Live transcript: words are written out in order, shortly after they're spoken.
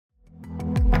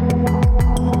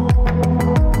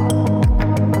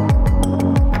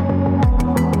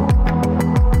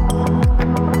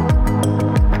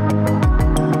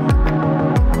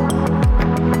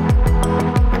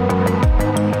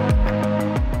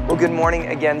Well, good morning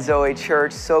again, Zoe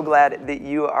Church. So glad that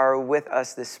you are with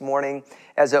us this morning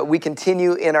as we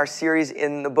continue in our series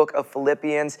in the book of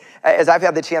Philippians. As I've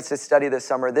had the chance to study this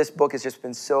summer, this book has just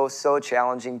been so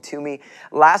challenging to me.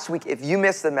 Last week, if you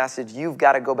missed the message, you've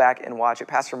got to go back and watch it.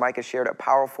 Pastor Micah shared a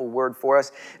powerful word for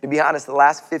us. To be honest, the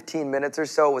last 15 minutes or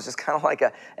so was just kind of like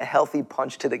a healthy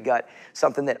punch to the gut,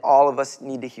 something that all of us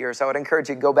need to hear. So I would encourage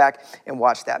you to go back and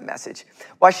watch that message.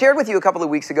 Well, I shared with you a couple of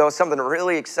weeks ago something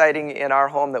really exciting in our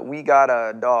home, that we got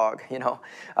a dog,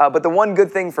 But the one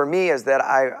good thing for me is that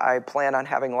I plan on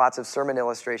having lots of sermon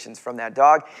illustrations from that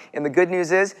dog. And the good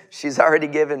news is she's already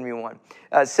given me one.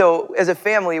 So as a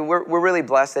family, we're really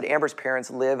blessed that Amber's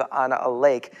parents live on a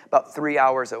lake about 3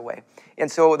 hours away. And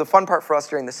so the fun part for us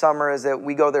during the summer is that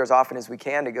we go there as often as we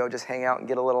can to go just hang out and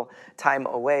get a little time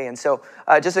away. And so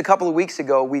just a couple of weeks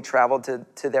ago, we traveled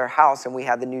to their house and we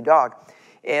had the new dog.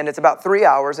 And it's about 3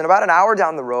 hours, and about an hour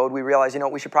down the road, we realized,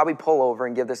 we should probably pull over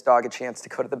and give this dog a chance to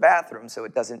go to the bathroom so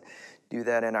it doesn't do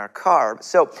that in our car.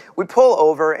 So we pull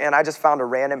over, and I just found a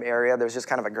random area. There's just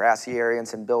kind of a grassy area and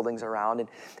some buildings around.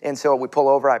 And so we pull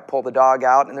over, I pull the dog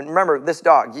out. And then remember, this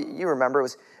dog, you remember,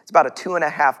 it's about a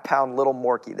 2.5-pound little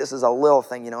Morkie. This is a little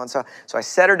thing, And so I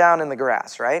set her down in the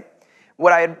grass, right?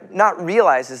 What I had not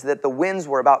realized is that the winds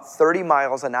were about 30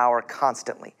 miles an hour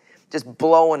constantly, just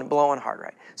blowing hard,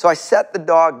 right? So I set the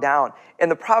dog down, and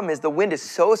the problem is the wind is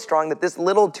so strong that this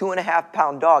little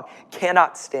 2.5-pound dog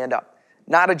cannot stand up.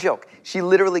 Not a joke. She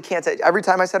literally can't. Every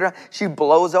time I set her down, she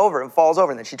blows over and falls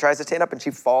over, and then she tries to stand up, and she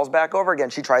falls back over again.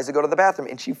 She tries to go to the bathroom,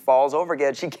 and she falls over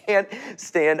again. She can't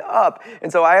stand up,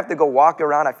 and so I have to go walk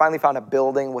around. I finally found a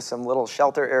building with some little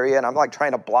shelter area, and I'm like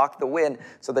trying to block the wind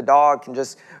so the dog can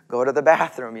just go to the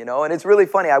bathroom, And it's really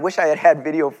funny. I wish I had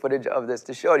video footage of this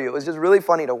to show you. It was just really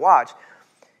funny to watch.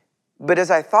 But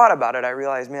as I thought about it, I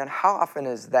realized, man, how often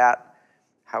is that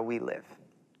how we live?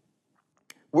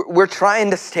 We're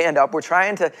trying to stand up. We're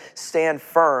trying to stand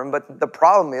firm. But the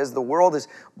problem is the world is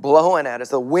blowing at us.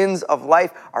 The winds of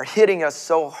life are hitting us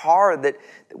so hard that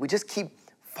we just keep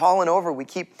falling over. We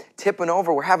keep tipping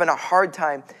over. We're having a hard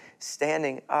time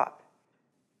standing up.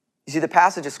 You see, the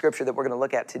passage of Scripture that we're going to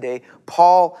look at today,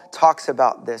 Paul talks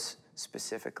about this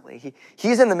specifically.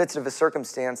 He's in the midst of a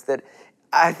circumstance that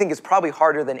I think is probably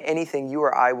harder than anything you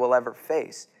or I will ever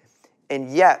face.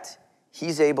 And yet,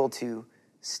 he's able to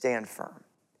stand firm.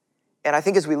 And I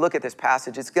think as we look at this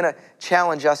passage, it's going to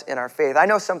challenge us in our faith. I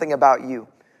know something about you.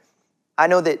 I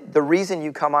know that the reason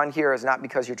you come on here is not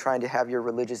because you're trying to have your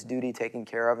religious duty taken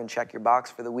care of and check your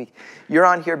box for the week. You're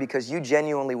on here because you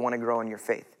genuinely want to grow in your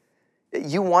faith.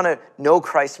 You want to know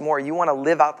Christ more. You want to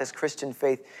live out this Christian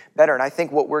faith better. And I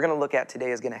think what we're going to look at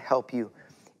today is going to help you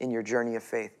in your journey of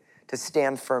faith to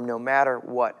stand firm no matter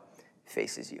what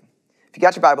faces you. If you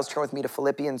got your Bibles, turn with me to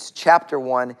Philippians chapter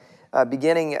 1,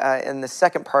 beginning in the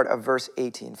second part of verse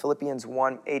 18. Philippians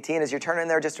 1:18. As you're turning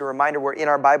there, just a reminder, we're in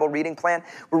our Bible reading plan.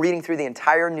 We're reading through the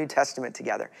entire New Testament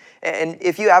together. And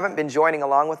if you haven't been joining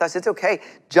along with us, it's okay.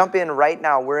 Jump in right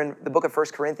now. We're in the book of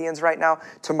 1 Corinthians right now.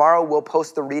 Tomorrow, we'll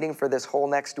post the reading for this whole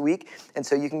next week. And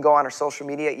so you can go on our social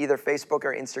media, either Facebook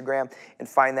or Instagram, and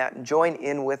find that and join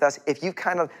in with us. If you've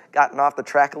kind of gotten off the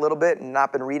track a little bit and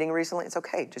not been reading recently, it's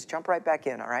okay. Just jump right back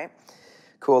in, all right?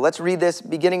 Cool. Let's read this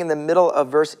beginning in the middle of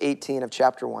verse 18 of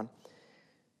chapter 1.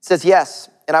 It says, "Yes,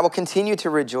 and I will continue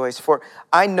to rejoice, for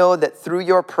I know that through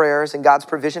your prayers and God's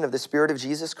provision of the Spirit of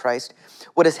Jesus Christ,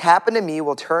 what has happened to me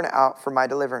will turn out for my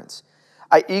deliverance.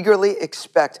 I eagerly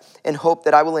expect and hope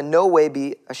that I will in no way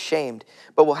be ashamed,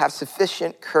 but will have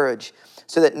sufficient courage,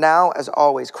 so that now, as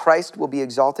always, Christ will be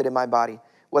exalted in my body,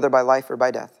 whether by life or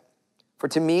by death. For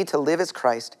to me to live is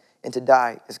Christ, and to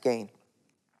die is gain.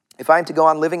 If I am to go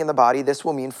on living in the body, this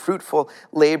will mean fruitful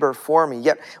labor for me.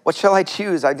 Yet what shall I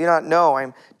choose? I do not know. I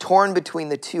am torn between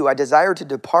the two. I desire to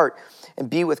depart and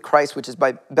be with Christ, which is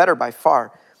better by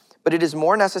far. But it is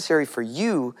more necessary for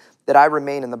you that I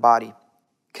remain in the body.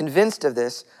 Convinced of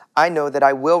this, I know that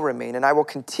I will remain, and I will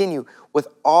continue with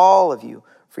all of you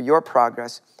for your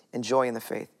progress and joy in the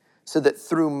faith, so that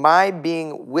through my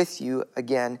being with you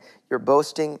again, your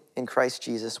boasting in Christ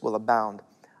Jesus will abound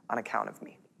on account of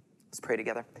me." Let's pray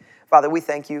together. Father, we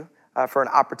thank you for an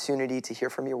opportunity to hear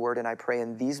from your word, and I pray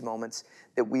in these moments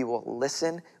that we will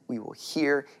listen, we will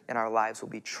hear, and our lives will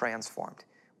be transformed.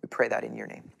 We pray that in your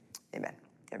name. Amen.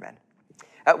 Amen.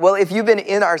 Well, if you've been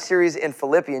in our series in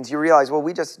Philippians, you realize, well,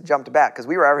 we just jumped back because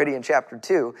we were already in chapter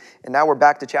 2, and now we're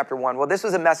back to chapter 1. Well, this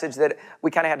was a message that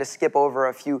we kind of had to skip over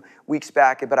a few weeks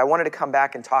back, but I wanted to come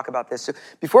back and talk about this. So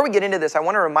before we get into this, I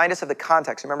want to remind us of the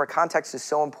context. Remember, context is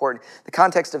so important, the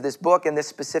context of this book and this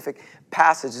specific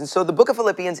passage. And so the book of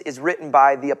Philippians is written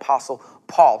by the apostle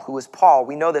Paul. Who was Paul?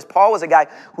 We know this. Paul was a guy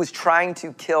who was trying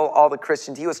to kill all the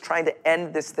Christians. He was trying to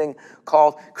end this thing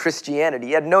called Christianity.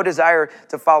 He had no desire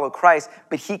to follow Christ,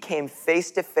 but he came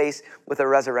face to face with a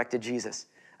resurrected Jesus.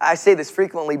 I say this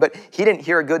frequently, but he didn't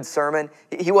hear a good sermon.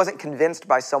 He wasn't convinced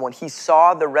by someone. He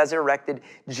saw the resurrected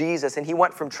Jesus, and he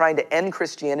went from trying to end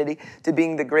Christianity to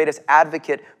being the greatest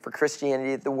advocate for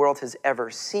Christianity that the world has ever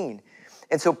seen.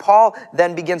 And so Paul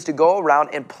then begins to go around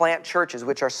and plant churches,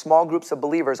 which are small groups of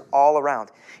believers all around.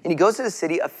 And he goes to the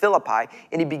city of Philippi,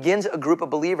 and he begins a group of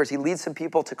believers. He leads some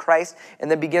people to Christ,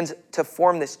 and then begins to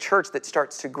form this church that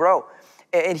starts to grow.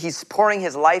 And he's pouring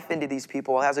his life into these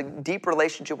people, has a deep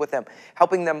relationship with them,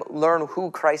 helping them learn who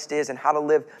Christ is and how to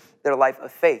live their life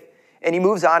of faith. And he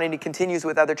moves on and he continues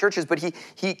with other churches, but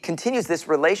he continues this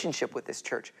relationship with this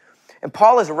church. And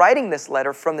Paul is writing this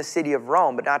letter from the city of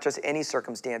Rome, but not just any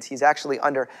circumstance. He's actually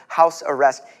under house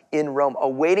arrest in Rome,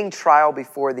 awaiting trial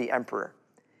before the emperor.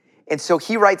 And so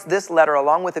he writes this letter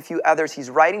along with a few others. He's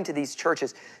writing to these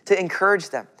churches to encourage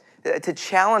them, to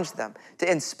challenge them,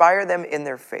 to inspire them in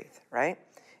their faith, right?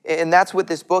 And that's what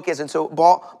this book is. And so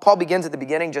Paul begins at the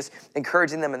beginning just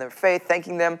encouraging them in their faith,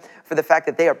 thanking them for the fact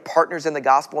that they are partners in the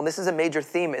gospel. And this is a major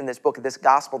theme in this book, this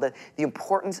gospel, the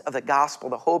importance of the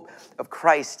gospel, the hope of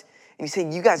Christ. And he's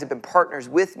saying, you guys have been partners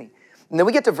with me. And then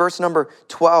we get to verse number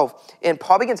 12, and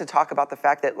Paul begins to talk about the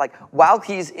fact that, like, while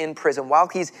he's in prison, while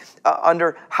he's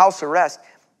under house arrest,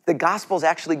 the gospel is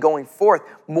actually going forth.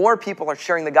 More people are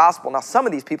sharing the gospel. Now, some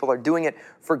of these people are doing it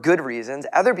for good reasons.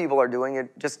 Other people are doing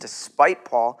it just to spite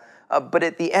Paul. But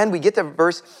at the end, we get to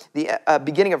the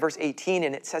beginning of verse 18,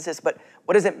 and it says this, but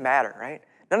what does it matter, right?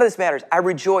 None of this matters. I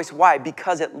rejoice. Why?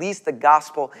 Because at least the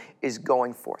gospel is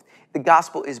going forth. The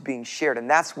gospel is being shared, and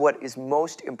that's what is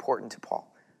most important to Paul.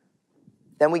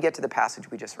 Then we get to the passage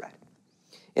we just read.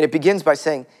 And it begins by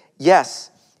saying,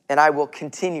 yes, and I will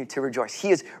continue to rejoice. He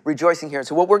is rejoicing here. And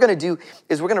so what we're going to do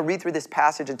is we're going to read through this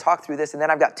passage and talk through this, and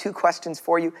then I've got 2 questions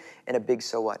for you and a big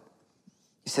so what.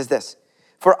 He says this,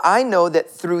 for I know that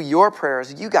through your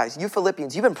prayers, you guys, you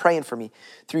Philippians, you've been praying for me,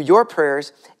 through your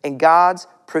prayers and God's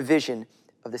provision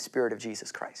of the Spirit of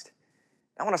Jesus Christ.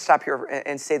 I want to stop here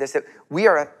and say this, that we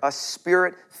are a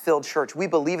Spirit-filled church. We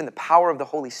believe in the power of the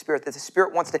Holy Spirit, that the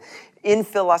Spirit wants to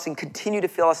infill us and continue to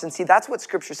fill us. And see, that's what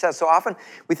Scripture says. So often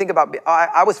we think about,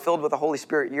 I was filled with the Holy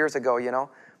Spirit years ago, you know.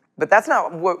 But that's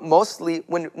not what mostly,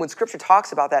 when Scripture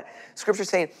talks about that, Scripture's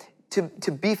saying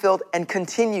to be filled and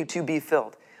continue to be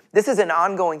filled. This is an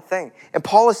ongoing thing. And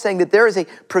Paul is saying that there is a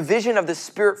provision of the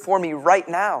Spirit for me right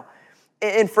now.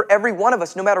 And for every one of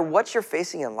us, no matter what you're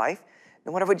facing in life,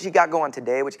 no matter what you got going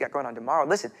today, what you got going on tomorrow,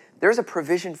 listen, there's a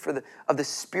provision of the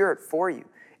Spirit for you.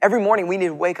 Every morning we need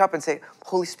to wake up and say,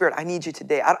 Holy Spirit, I need you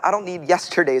today. I don't need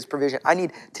yesterday's provision. I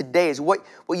need today's. What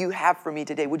will you have for me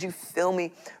today? Would you fill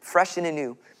me fresh and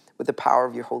anew with the power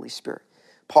of your Holy Spirit?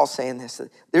 Paul's saying this,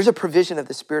 that there's a provision of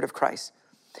the Spirit of Christ.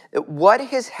 That what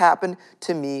has happened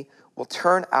to me will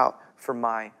turn out for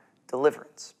my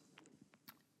deliverance.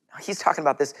 He's talking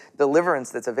about this deliverance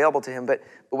that's available to him, but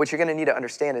what you're going to need to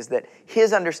understand is that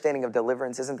his understanding of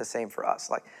deliverance isn't the same for us.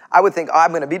 Like, I would think, I'm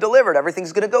going to be delivered.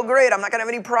 Everything's going to go great. I'm not going to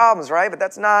have any problems, right? But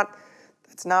that's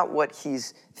not what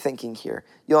he's thinking here.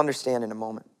 You'll understand in a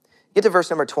moment. Get to verse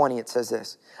number 20. It says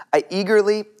this, I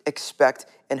eagerly expect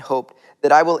and hope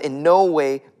that I will in no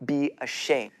way be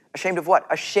ashamed. Ashamed of what?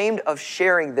 Ashamed of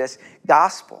sharing this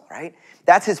gospel, right?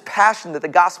 That's his passion, that the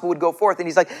gospel would go forth. And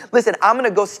he's like, listen, I'm going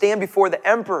to go stand before the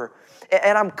emperor.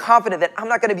 And I'm confident that I'm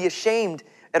not going to be ashamed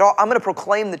at all. I'm going to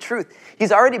proclaim the truth.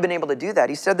 He's already been able to do that.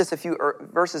 He said this a few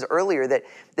verses earlier, that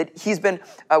he's been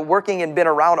working and been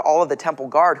around all of the temple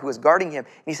guard who was guarding him.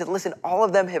 And he said, listen, all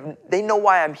of them they know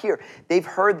why I'm here. They've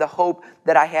heard the hope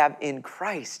that I have in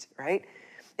Christ, right?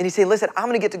 And he's saying, listen, I'm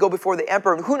going to get to go before the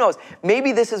emperor. And who knows,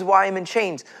 maybe this is why I'm in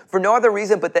chains. For no other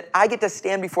reason but that I get to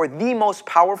stand before the most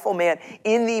powerful man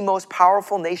in the most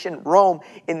powerful nation, Rome,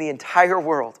 in the entire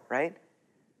world, right?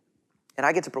 And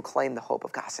I get to proclaim the hope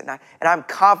of God. And I'm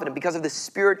confident because of the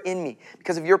Spirit in me,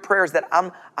 because of your prayers, that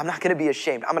I'm not going to be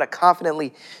ashamed. I'm going to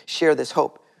confidently share this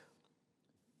hope.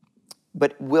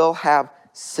 But we'll have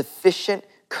sufficient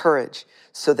courage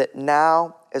so that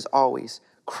now, as always,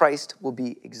 Christ will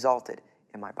be exalted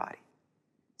in my body.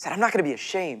 He said, I'm not going to be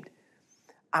ashamed.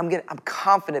 I'm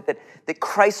confident that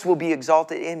Christ will be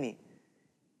exalted in me.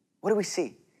 What do we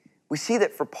see? We see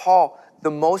that for Paul, the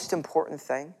most important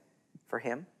thing for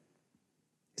him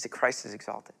is that Christ is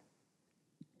exalted,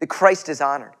 that Christ is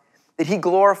honored, that he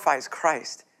glorifies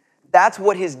Christ. That's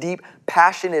what his deep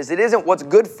passion is. It isn't what's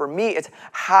good for me. It's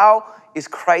how is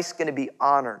Christ going to be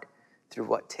honored through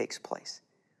what takes place.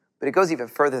 But it goes even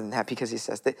further than that, because he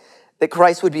says that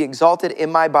Christ would be exalted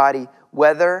in my body,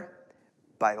 whether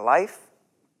by life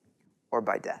or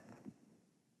by death.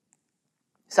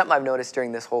 Something I've noticed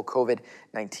during this whole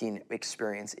COVID-19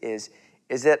 experience is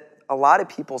that a lot of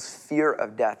people's fear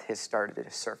of death has started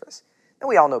to surface. And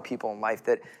we all know people in life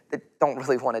that don't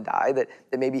really want to die, that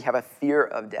maybe have a fear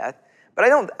of death. But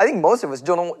I think most of us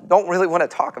don't really want to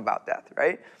talk about death,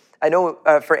 right? I know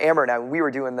for Amber and I, when we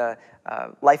were doing the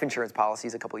life insurance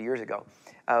policies a couple of years ago,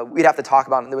 we'd have to talk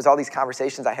about it. And there was all these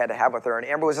conversations I had to have with her. And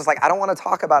Amber was just like, I don't want to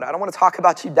talk about it. I don't want to talk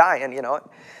about you dying, you know.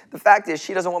 The fact is,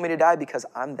 she doesn't want me to die because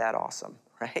I'm that awesome,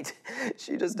 right?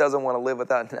 She just doesn't want to live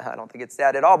without. I don't think it's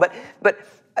that at all. But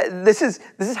this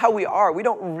is how we are. We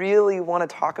don't really want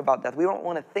to talk about death. We don't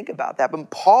want to think about that. But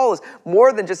Paul is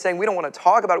more than just saying we don't want to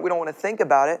talk about it. We don't want to think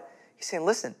about it. He's saying,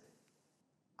 listen,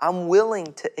 I'm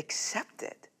willing to accept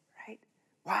it, right?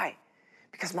 Why?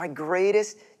 Because my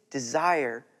greatest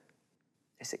desire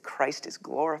is that Christ is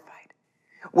glorified.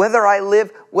 Whether I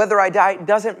live, whether I die, it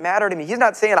doesn't matter to me. He's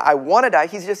not saying I want to die.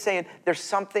 He's just saying there's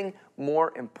something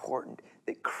more important,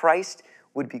 that Christ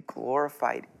would be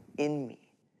glorified in me.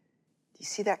 Do you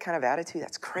see that kind of attitude?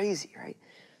 That's crazy, right?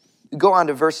 You go on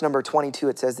to verse number 22.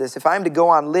 It says this: if I am to go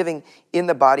on living in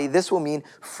the body, this will mean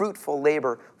fruitful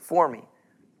labor for me.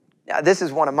 Now, this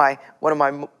is one of my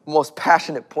most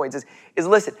passionate points is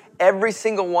listen, every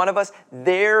single one of us,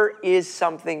 there is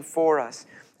something for us.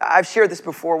 I've shared this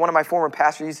before. One of my former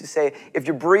pastors used to say, if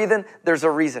you're breathing, there's a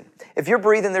reason. If you're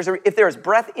breathing, if there is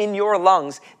breath in your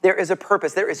lungs, there is a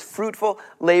purpose. There is fruitful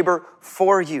labor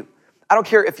for you. I don't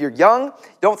care if you're young.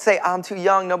 Don't say, I'm too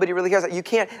young. Nobody really cares. You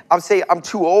can't. I'll say, I'm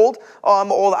too old. Oh,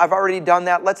 I'm old. I've already done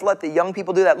that. Let's let the young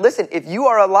people do that. Listen, if you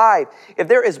are alive, if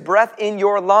there is breath in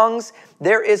your lungs,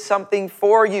 there is something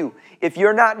for you. If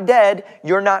you're not dead,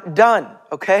 you're not done,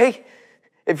 okay?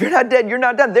 If you're not dead, you're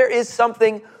not done. There is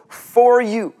something for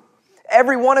you.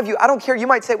 Every one of you, I don't care. You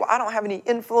might say, well, I don't have any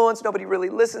influence. Nobody really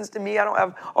listens to me. I don't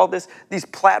have all these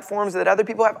platforms that other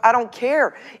people have. I don't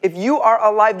care. If you are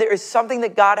alive, there is something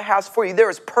that God has for you. There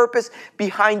is purpose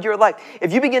behind your life.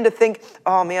 If you begin to think,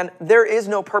 oh man, there is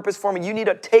no purpose for me, you need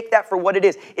to take that for what it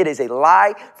is. It is a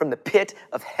lie from the pit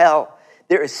of hell.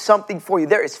 There is something for you.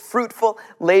 There is fruitful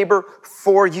labor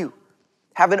for you.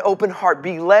 Have an open heart.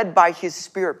 Be led by his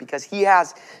Spirit, because he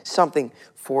has something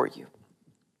for you.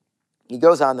 He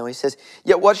goes on, though. He says,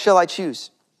 yet what shall I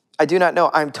choose? I do not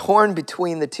know. I'm torn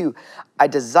between the two. I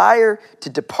desire to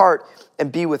depart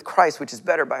and be with Christ, which is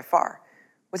better by far.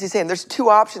 What's he saying? There's two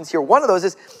options here. One of those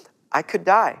is I could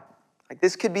die. Like,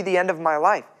 this could be the end of my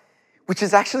life, which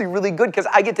is actually really good because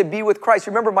I get to be with Christ.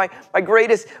 Remember, my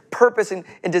greatest purpose and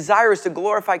desire is to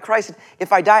glorify Christ.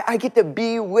 If I die, I get to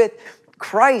be with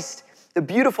Christ, the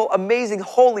beautiful, amazing,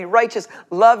 holy, righteous,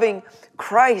 loving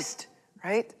Christ,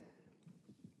 right?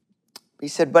 He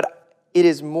said, but it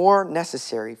is more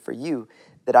necessary for you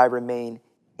that I remain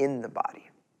in the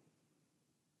body.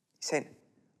 He's saying,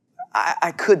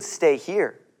 I could stay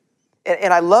here.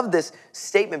 And I love this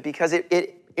statement because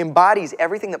it embodies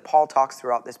everything that Paul talks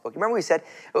throughout this book. Remember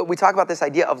we talk about this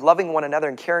idea of loving one another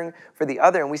and caring for the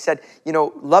other. And we said,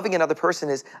 loving another person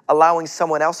is allowing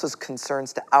someone else's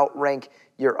concerns to outrank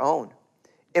your own.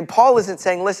 And Paul isn't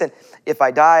saying, listen, if I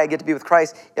die, I get to be with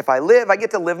Christ. If I live, I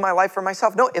get to live my life for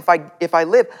myself. No, if I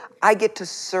live, I get to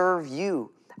serve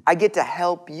you. I get to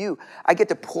help you. I get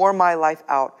to pour my life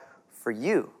out for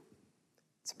you.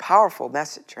 It's a powerful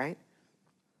message, right?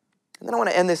 And then I want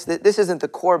to end this. This isn't the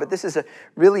core, but this is a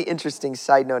really interesting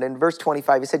side note. In verse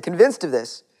 25, he said, convinced of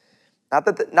this. Not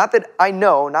that I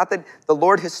know, not that the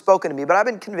Lord has spoken to me, but I've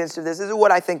been convinced of this. This is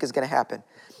what I think is going to happen.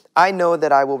 I know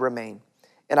that I will remain,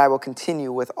 and I will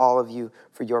continue with all of you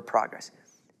for your progress.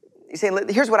 He's saying,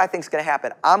 here's what I think is going to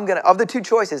happen. Of the two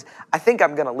choices, I think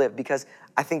I'm going to live because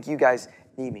I think you guys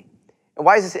need me. And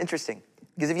why is this interesting?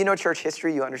 Because if you know church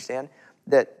history, you understand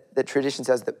that the tradition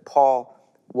says that Paul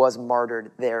was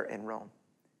martyred there in Rome,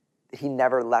 that he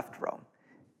never left Rome.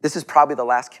 This is probably the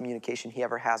last communication he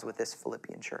ever has with this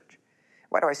Philippian church.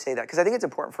 Why do I say that? Because I think it's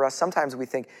important for us. Sometimes we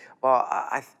think, well,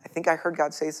 I think I heard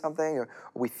God say something, or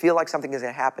we feel like something is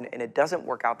going to happen, and it doesn't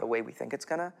work out the way we think it's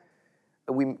going to.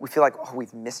 We feel like, oh,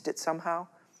 we've missed it somehow.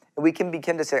 And we can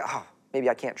begin to say, oh, maybe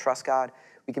I can't trust God.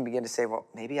 We can begin to say, well,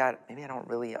 maybe I don't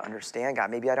really understand God.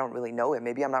 Maybe I don't really know him.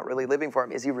 Maybe I'm not really living for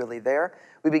him. Is he really there?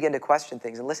 We begin to question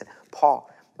things. And listen, Paul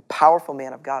a powerful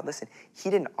man of God. Listen, he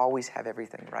didn't always have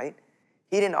everything right.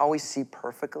 He didn't always see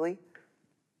perfectly.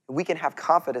 We can have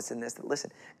confidence in this, that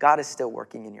listen, God is still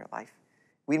working in your life.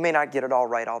 We may not get it all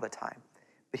right all the time,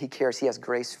 but he cares. He has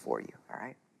grace for you, all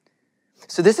right?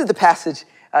 So this is the passage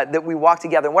that we walk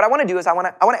together. And what I want to do is I want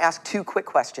to ask two quick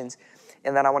questions,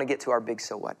 and then I want to get to our big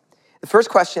so what. The first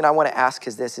question I want to ask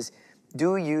is this,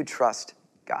 do you trust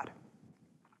God?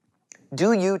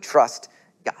 Do you trust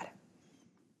God?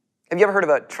 Have you ever heard of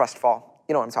a trust fall?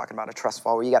 You know what I'm talking about, a trust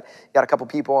fall, where you got a couple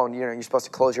people and you're supposed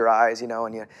to close your eyes,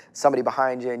 and somebody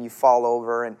behind you and you fall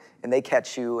over and they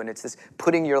catch you, and it's this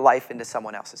putting your life into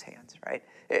someone else's hands, right?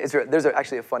 There's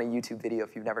actually a funny YouTube video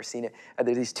if you've never seen it.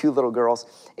 There's these two little girls,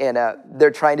 and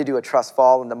they're trying to do a trust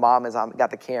fall, and the mom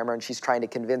got the camera, and she's trying to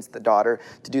convince the daughter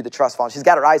to do the trust fall. And she's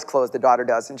got her eyes closed, the daughter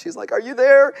does, and she's like, "Are you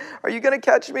there? Are you going to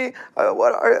catch me?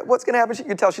 What's going to happen?" You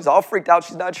can tell she's all freaked out.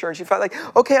 She's not sure, and she's like,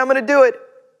 "Okay, I'm going to do it."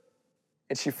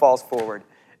 And she falls forward,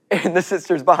 and the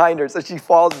sister's behind her, so she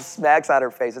falls and smacks on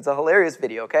her face. It's a hilarious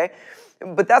video, okay?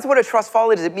 But that's what a trust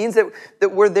fall is. It means that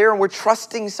we're there and we're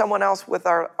trusting someone else with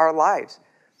our lives.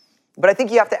 But I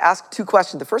think you have to ask two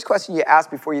questions. The first question you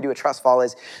ask before you do a trust fall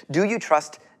is, do you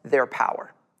trust their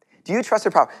power? Do you trust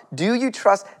their power? Do you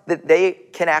trust that they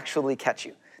can actually catch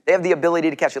you? They have the ability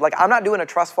to catch you. Like, I'm not doing a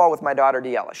trust fall with my daughter,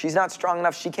 Deella. She's not strong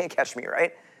enough. She can't catch me,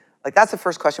 right? Like, that's the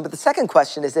first question. But the second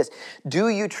question is this: do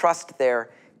you trust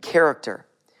their character?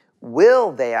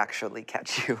 Will they actually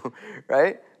catch you,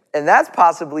 right? And that's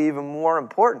possibly even more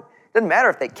important. It doesn't matter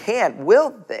if they can,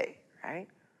 will they, right?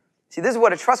 See, this is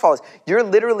what a trust fall is. You're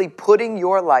literally putting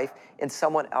your life in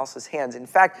someone else's hands. In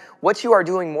fact, what you are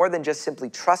doing more than just simply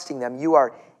trusting them, you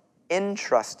are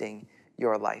entrusting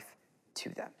your life to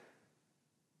them.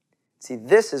 See,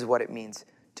 this is what it means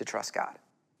to trust God.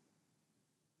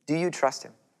 Do you trust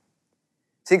him?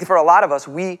 See, for a lot of us,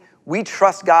 we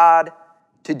trust God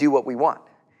to do what we want.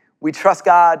 We trust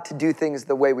God to do things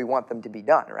the way we want them to be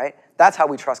done, right? That's how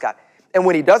we trust God. And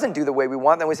when he doesn't do the way we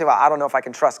want, then we say, well, I don't know if I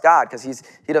can trust God because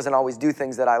he doesn't always do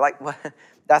things that I like. Well,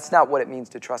 that's not what it means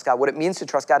to trust God. What it means to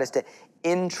trust God is to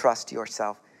entrust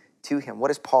yourself to him. What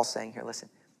is Paul saying here? Listen,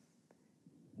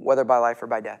 whether by life or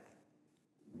by death,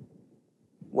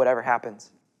 whatever happens,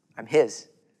 I'm his.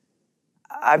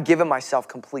 I've given myself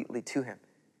completely to him.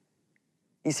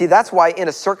 You see, that's why in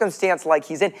a circumstance like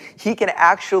he's in, he can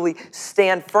actually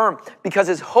stand firm, because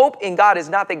his hope in God is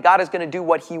not that God is going to do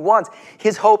what he wants.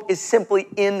 His hope is simply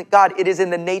in God. It is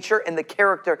in the nature and the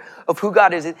character of who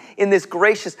God is, in this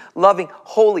gracious, loving,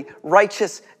 holy,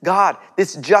 righteous God,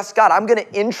 this just God. I'm going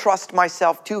to entrust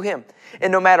myself to him.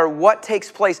 And no matter what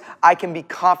takes place, I can be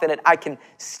confident. I can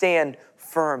stand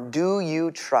firm. Do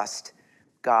you trust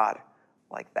God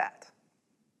like that?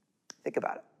 Think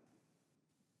about it.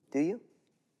 Do you?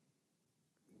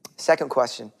 Second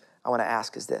question I want to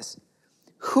ask is this: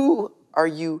 who are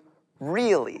you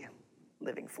really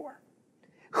living for?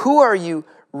 Who are you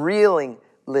really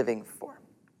living for?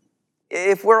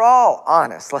 If we're all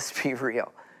honest, let's be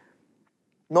real.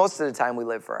 Most of the time we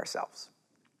live for ourselves.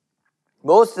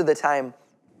 Most of the time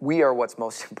we are what's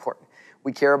most important.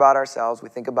 We care about ourselves, we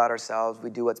think about ourselves,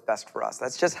 we do what's best for us.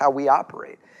 That's just how we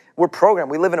operate. We're programmed.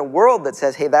 We live in a world that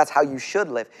says, hey, that's how you should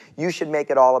live. You should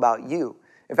make it all about you.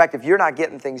 In fact, if you're not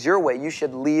getting things your way, you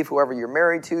should leave whoever you're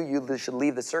married to. You should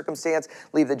leave the circumstance,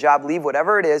 leave the job, leave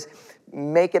whatever it is.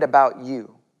 Make it about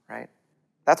you, right?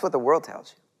 That's what the world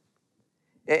tells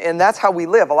you. And that's how we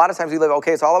live. A lot of times we live,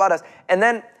 okay, it's all about us. And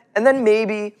then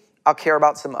maybe I'll care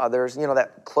about some others,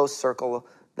 that close circle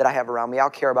that I have around me. I'll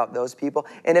care about those people.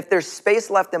 And if there's space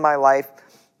left in my life,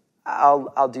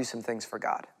 I'll do some things for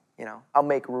God. I'll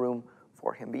make room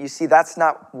for him. But you see, that's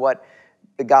not what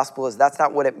the gospel is. That's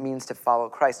not what it means to follow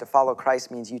Christ. To follow Christ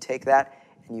means you take that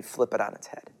and you flip it on its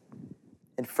head.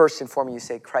 And first and foremost, you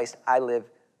say, Christ, I live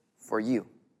for you.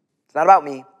 It's not about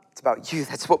me. It's about you.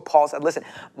 That's what Paul said. Listen,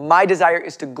 my desire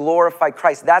is to glorify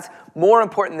Christ. That's more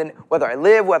important than whether I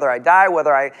live, whether I die,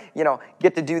 whether I,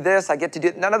 get to do this, I get to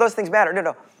do, none of those things matter.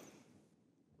 No.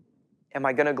 Am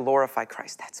I going to glorify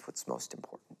Christ? That's what's most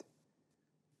important.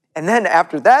 And then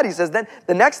after that, he says, then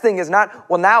the next thing is not,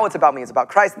 well, now it's about me, it's about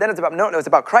Christ. Then it's about, no, it's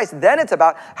about Christ. Then it's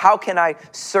about, how can I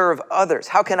serve others?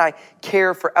 How can I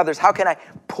care for others? How can I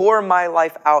pour my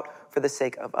life out for the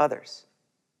sake of others?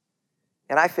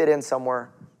 And I fit in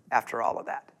somewhere after all of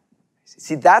that.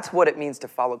 See, that's what it means to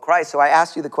follow Christ. So I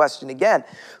ask you the question again,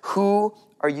 who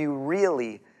are you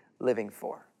really living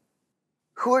for?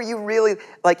 Who are you really,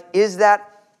 is that,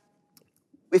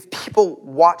 if people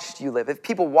watched you live, if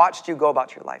people watched you go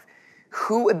about your life,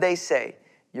 who would they say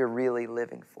you're really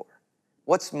living for?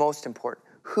 What's most important?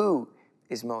 Who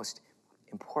is most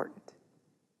important?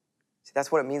 See, that's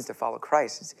what it means to follow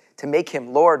Christ. To make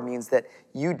him Lord means that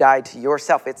you die to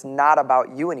yourself. It's not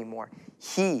about you anymore.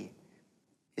 He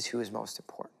is who is most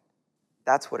important.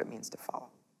 That's what it means to follow.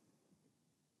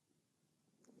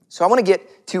 So I want to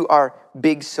get to our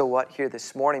big so what here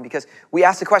this morning, because we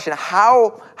asked the question,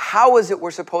 how is it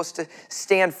we're supposed to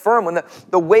stand firm when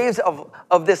the waves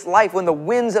of this life, when the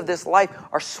winds of this life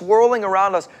are swirling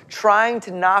around us, trying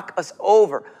to knock us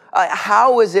over?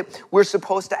 How is it we're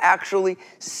supposed to actually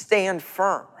stand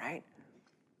firm, right?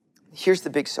 Here's the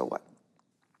big so what.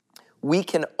 We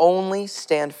can only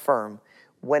stand firm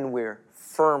when we're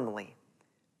firmly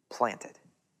planted.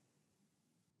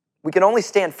 We can only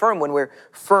stand firm when we're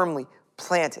firmly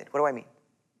planted. What do I mean?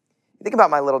 You think about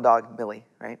my little dog, Millie,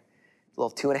 right? A little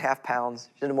 2.5 pounds,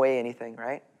 she doesn't weigh anything,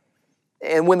 right?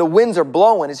 And when the winds are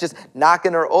blowing, it's just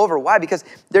knocking her over. Why? Because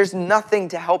there's nothing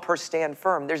to help her stand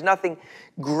firm. There's nothing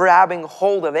grabbing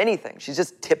hold of anything. She's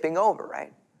just tipping over,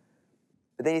 right?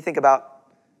 But then you think about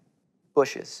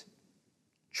bushes,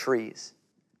 trees.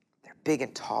 They're big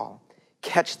and tall,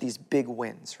 catch these big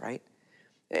winds, right?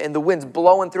 And the wind's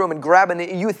blowing through them and grabbing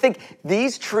it. You think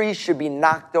these trees should be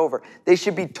knocked over. They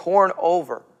should be torn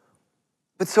over.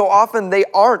 But so often they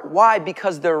aren't. Why?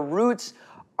 Because their roots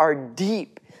are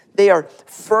deep. They are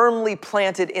firmly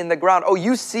planted in the ground. Oh,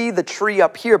 you see the tree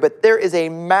up here, but there is a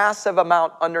massive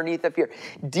amount underneath up here.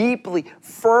 Deeply,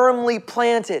 firmly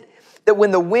planted. That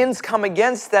when the winds come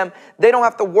against them, they don't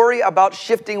have to worry about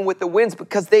shifting with the winds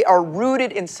because they are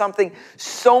rooted in something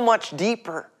so much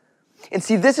deeper. And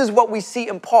see, this is what we see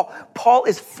in Paul. Paul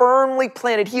is firmly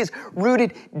planted. He is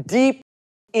rooted deep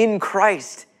in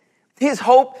Christ. His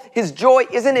hope, his joy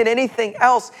isn't in anything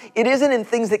else. It isn't in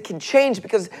things that can change,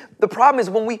 because the problem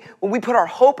is when we put our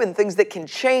hope in things that can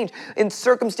change, in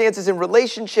circumstances, in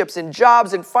relationships, in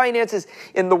jobs, in finances,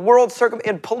 in the world,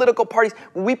 in political parties,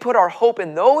 when we put our hope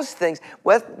in those things,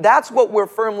 well, that's what we're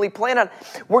firmly planted on.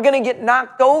 We're going to get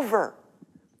knocked over.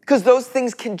 Because those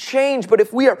things can change. But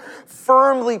if we are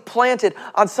firmly planted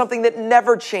on something that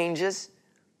never changes,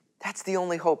 that's the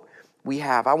only hope we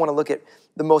have. I want to look at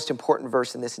the most important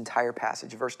verse in this entire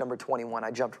passage, verse number 21. I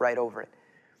jumped right over it.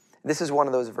 This is one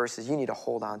of those verses you need to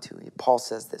hold on to. Paul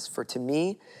says this, "For to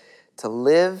me, to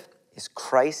live is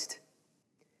Christ,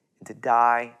 and to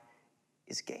die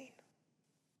is gain."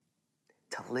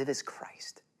 To live is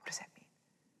Christ. What does that mean?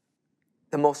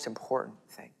 The most important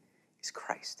thing is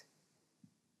Christ.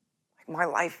 My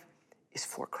life is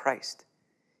for Christ.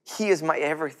 He is my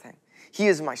everything. He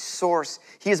is my source.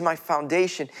 He is my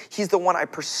foundation. He's the one I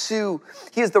pursue.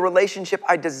 He is the relationship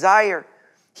I desire.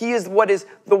 He is what is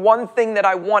the one thing that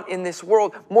I want in this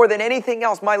world more than anything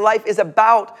else. My life is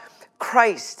about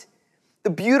Christ, the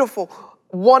beautiful,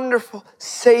 wonderful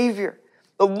Savior,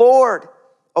 the Lord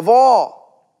of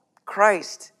all,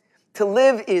 Christ. To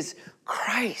live is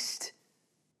Christ.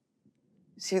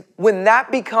 See, when that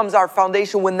becomes our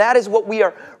foundation, when that is what we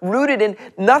are rooted in,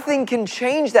 nothing can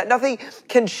change that. Nothing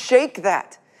can shake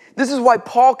that. This is why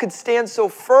Paul could stand so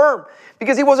firm,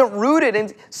 because he wasn't rooted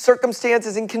in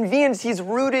circumstances and convenience. He's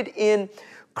rooted in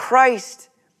Christ.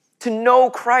 To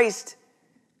know Christ.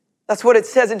 That's what it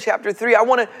says in chapter 3. I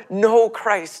want to know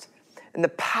Christ and the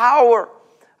power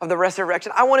of the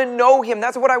resurrection. I want to know him.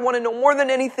 That's what I want to know more than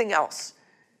anything else.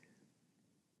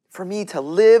 For me, to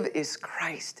live is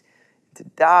Christ. To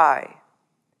die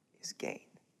is gain.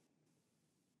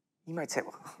 You might say,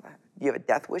 well, do you have a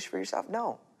death wish for yourself?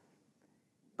 No.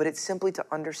 But it's simply to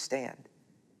understand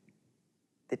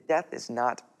that death is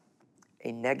not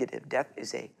a negative. Death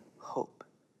is a hope.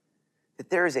 That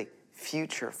there is a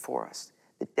future for us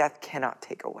that death cannot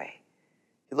take away.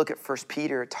 You look at 1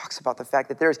 Peter, it talks about the fact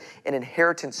that there's an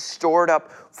inheritance stored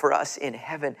up for us in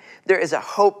heaven. There is a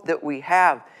hope that we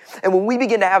have. And when we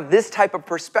begin to have this type of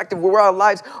perspective where our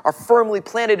lives are firmly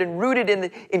planted and rooted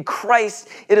in Christ,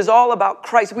 it is all about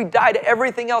Christ. We die to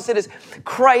everything else. It is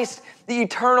Christ, the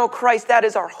eternal Christ. That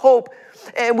is our hope.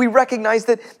 And we recognize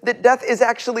that death is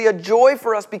actually a joy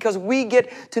for us because we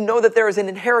get to know that there is an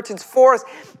inheritance for us.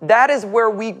 That is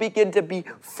where we begin to be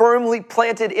firmly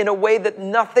planted in a way that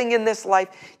nothing in this life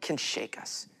can shake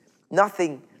us.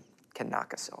 Nothing can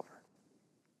knock us over.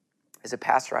 As a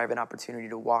pastor, I have an opportunity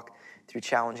to walk through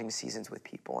challenging seasons with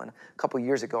people. And a couple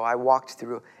years ago, I walked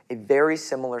through a very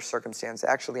similar circumstance,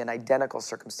 actually an identical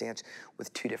circumstance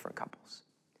with two different couples.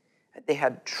 They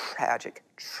had tragic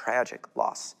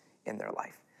loss in their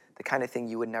life, the kind of thing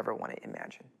you would never want to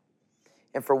imagine.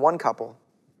 And for one couple,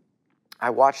 I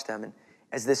watched them, and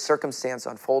as this circumstance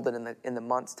unfolded in the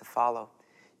months to follow,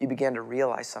 you began to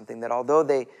realize something, that although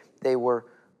they were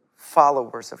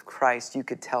followers of Christ, you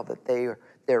could tell that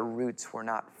their roots were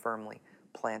not firmly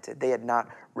planted. They had not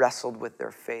wrestled with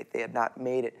their faith. They had not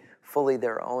made it fully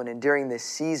their own. And during this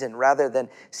season, rather than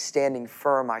standing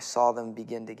firm, I saw them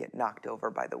begin to get knocked over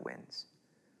by the winds.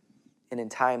 And in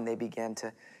time, they began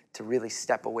to really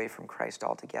step away from Christ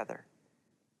altogether.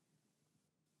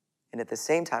 And at the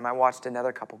same time, I watched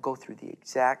another couple go through the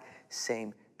exact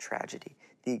same tragedy,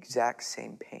 the exact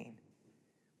same pain.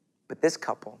 But this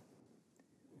couple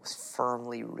was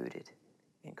firmly rooted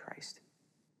in Christ.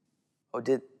 Oh,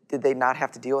 did they not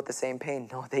have to deal with the same pain?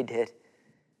 No, they did.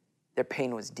 Their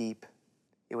pain was deep.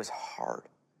 It was hard.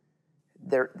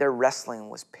 Their wrestling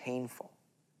was painful.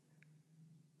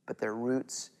 But their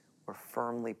roots were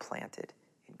firmly planted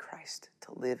in Christ.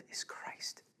 To live is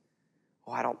Christ.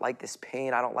 Oh, I don't like this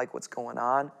pain. I don't like what's going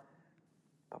on.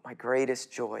 But my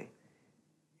greatest joy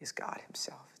is God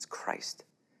himself. It's Christ.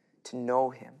 To know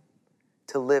him,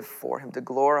 to live for him, to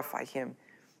glorify him,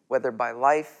 whether by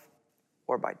life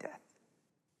or by death.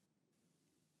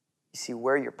 You see,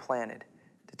 where you're planted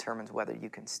determines whether you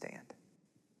can stand.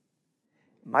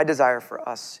 My desire for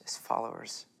us as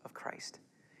followers of Christ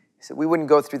is that we wouldn't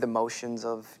go through the motions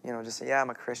of, just say, yeah, I'm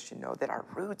a Christian. No, that our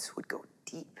roots would go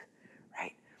deep,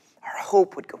 right? Our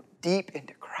hope would go deep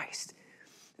into Christ.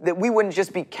 That we wouldn't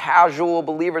just be casual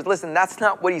believers. Listen, that's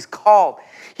not what he's called.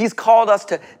 He's called us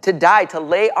to die, to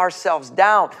lay ourselves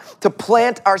down, to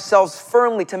plant ourselves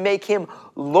firmly, to make him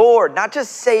Lord, not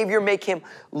just Savior, make him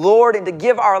Lord, and to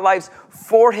give our lives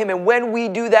for him. And when we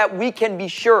do that, we can be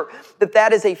sure that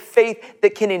that is a faith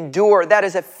that can endure. That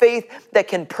is a faith that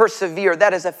can persevere.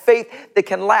 That is a faith that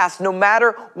can last no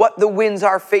matter what the winds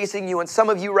are facing you. And some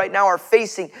of you right now are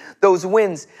facing those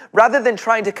winds. Rather than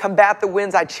trying to combat the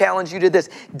winds, I challenge you to this.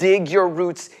 Dig your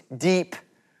roots deep.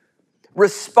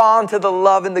 Respond to the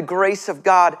love and the grace of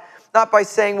God. Not by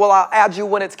saying, well, I'll add you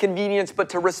when it's convenient, but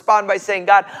to respond by saying,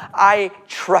 God, I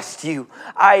trust you.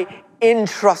 I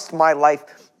entrust my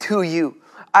life to you.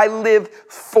 I live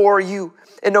for you.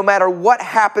 And no matter what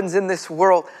happens in this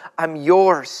world, I'm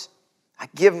yours. I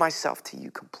give myself to you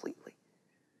completely.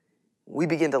 We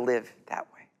begin to live that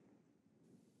way.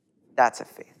 That's a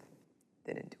faith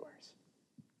that endures.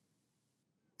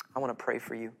 I want to pray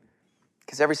for you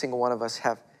because every single one of us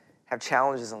have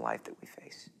challenges in life that we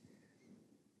face.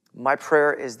 My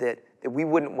prayer is that we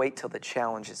wouldn't wait till the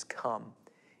challenges come.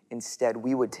 Instead,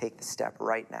 we would take the step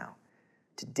right now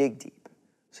to dig deep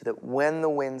so that when the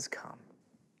winds come,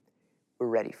 we're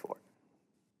ready for it.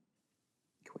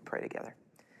 Can we pray together?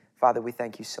 Father, we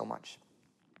thank you so much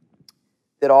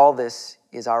that all this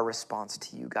is our response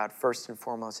to you. God, first and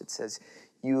foremost, it says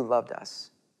you loved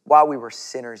us. While we were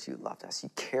sinners, you loved us. You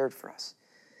cared for us.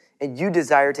 And you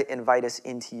desire to invite us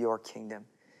into your kingdom.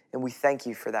 And we thank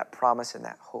you for that promise and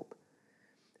that hope.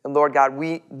 And Lord God,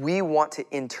 we want to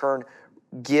in turn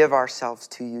give ourselves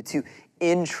to you, to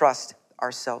entrust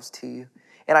ourselves to you.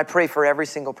 And I pray for every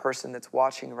single person that's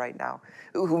watching right now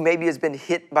who maybe has been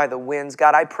hit by the winds.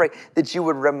 God, I pray that you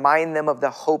would remind them of the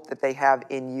hope that they have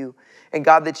in you. And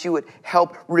God, that you would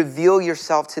help reveal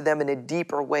yourself to them in a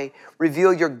deeper way.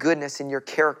 Reveal your goodness and your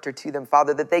character to them,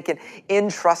 Father, that they can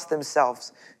entrust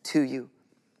themselves to you.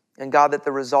 And God, that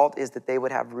the result is that they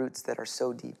would have roots that are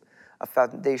so deep, a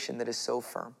foundation that is so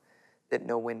firm that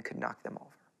no wind could knock them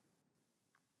over.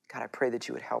 God, I pray that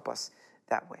you would help us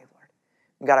that way, Lord.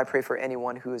 And God, I pray for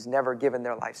anyone who has never given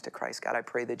their lives to Christ. God, I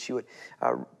pray that you would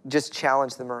just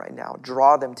challenge them right now.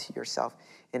 Draw them to yourself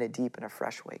in a deep and a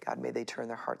fresh way. God, may they turn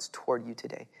their hearts toward you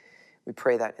today. We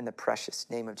pray that in the precious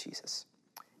name of Jesus.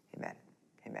 Amen.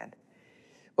 Amen.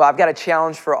 Well, I've got a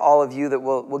challenge for all of you that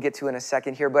we'll get to in a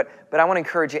second here, but I want to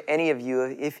encourage any of you,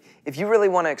 if you really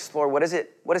want to explore what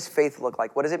does faith look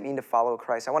like? What does it mean to follow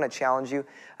Christ? I want to challenge you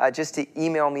just to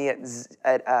email me at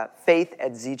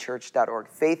faith@zchurch.org,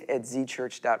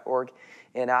 faith@zchurch.org,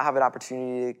 and I'll have an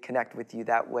opportunity to connect with you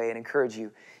that way and encourage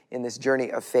you in this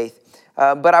journey of faith.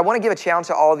 But I want to give a challenge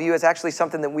to all of you. It's actually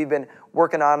something that we've been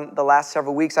working on the last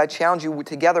several weeks. I challenge you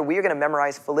together. We are going to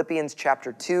memorize Philippians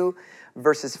chapter 2,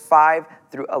 verses 5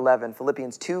 through 11.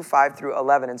 Philippians 2, 5 through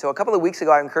 11. And so a couple of weeks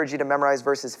ago, I encouraged you to memorize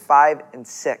verses 5 and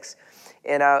 6.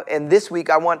 And this week,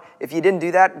 I want, if you didn't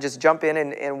do that, just jump in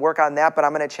and work on that. But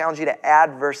I'm going to challenge you to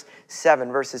add verse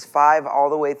 7, verses 5 all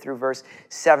the way through verse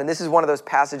 7. This is one of those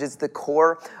passages, the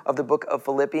core of the book of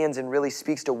Philippians, and really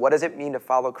speaks to what does it mean to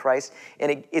follow Christ.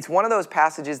 And it's one of those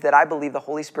passages that I believe the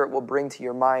Holy Spirit will bring to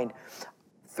your mind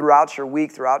throughout your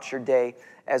week, throughout your day,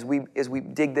 as we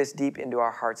dig this deep into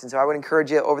our hearts. And so I would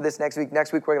encourage you over this next week.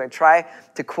 Next week, we're going to try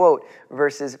to quote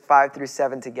verses 5 through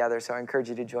 7 together. So I encourage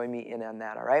you to join me in on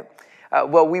that, all right?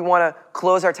 Well, we want to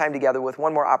close our time together with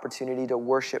one more opportunity to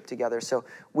worship together. So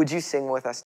would you sing with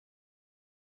us?